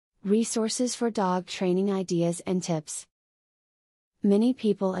Resources for dog training ideas and tips. Many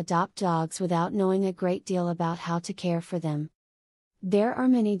people adopt dogs without knowing a great deal about how to care for them. There are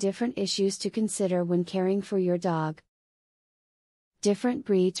many different issues to consider when caring for your dog. Different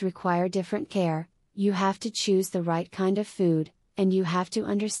breeds require different care, you have to choose the right kind of food, and you have to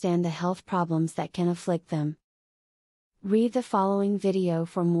understand the health problems that can afflict them. Read the following video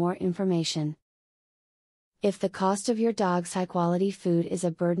for more information. If the cost of your dog's high-quality food is a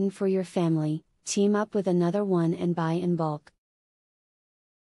burden for your family, team up with another one and buy in bulk.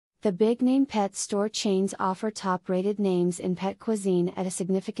 The big-name pet store chains offer top-rated names in pet cuisine at a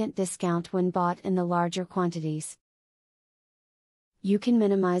significant discount when bought in the larger quantities. You can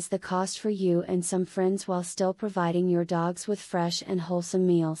minimize the cost for you and some friends while still providing your dogs with fresh and wholesome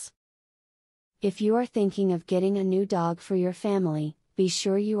meals. If you are thinking of getting a new dog for your family, be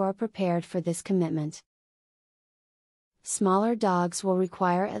sure you are prepared for this commitment. Smaller dogs will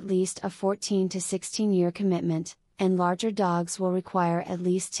require at least a 14 to 16-year commitment, and larger dogs will require at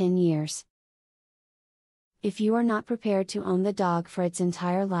least 10 years. If you are not prepared to own the dog for its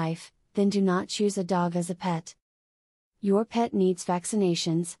entire life, then do not choose a dog as a pet. Your pet needs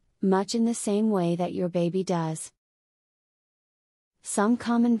vaccinations, much in the same way that your baby does. Some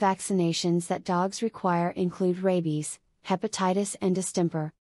common vaccinations that dogs require include rabies, hepatitis and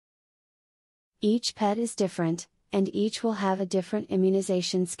distemper. Each pet is different, and each will have a different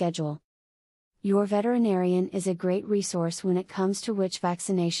immunization schedule. Your veterinarian is a great resource when it comes to which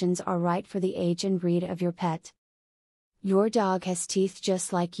vaccinations are right for the age and breed of your pet. Your dog has teeth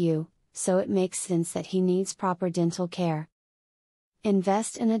just like you, so it makes sense that he needs proper dental care.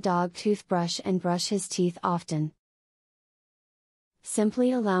 Invest in a dog toothbrush and brush his teeth often.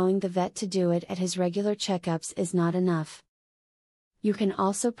 Simply allowing the vet to do it at his regular checkups is not enough. You can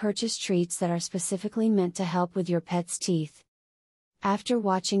also purchase treats that are specifically meant to help with your pet's teeth. After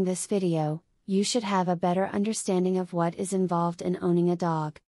watching this video, you should have a better understanding of what is involved in owning a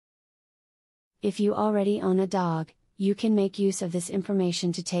dog. If you already own a dog, you can make use of this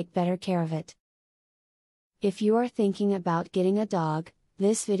information to take better care of it. If you are thinking about getting a dog,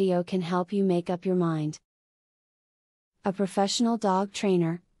 this video can help you make up your mind. A professional dog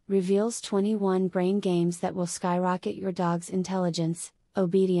trainer reveals 21 brain games that will skyrocket your dog's intelligence,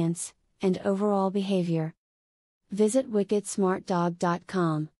 obedience, and overall behavior. Visit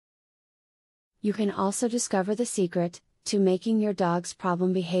wickedsmartdog.com. You can also discover the secret to making your dog's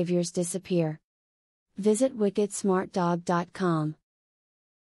problem behaviors disappear. Visit wickedsmartdog.com.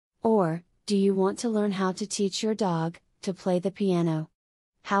 Or, do you want to learn how to teach your dog to play the piano?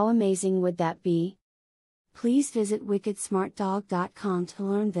 How amazing would that be? Please visit wickedsmartdog.com to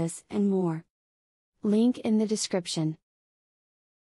learn this and more. Link in the description.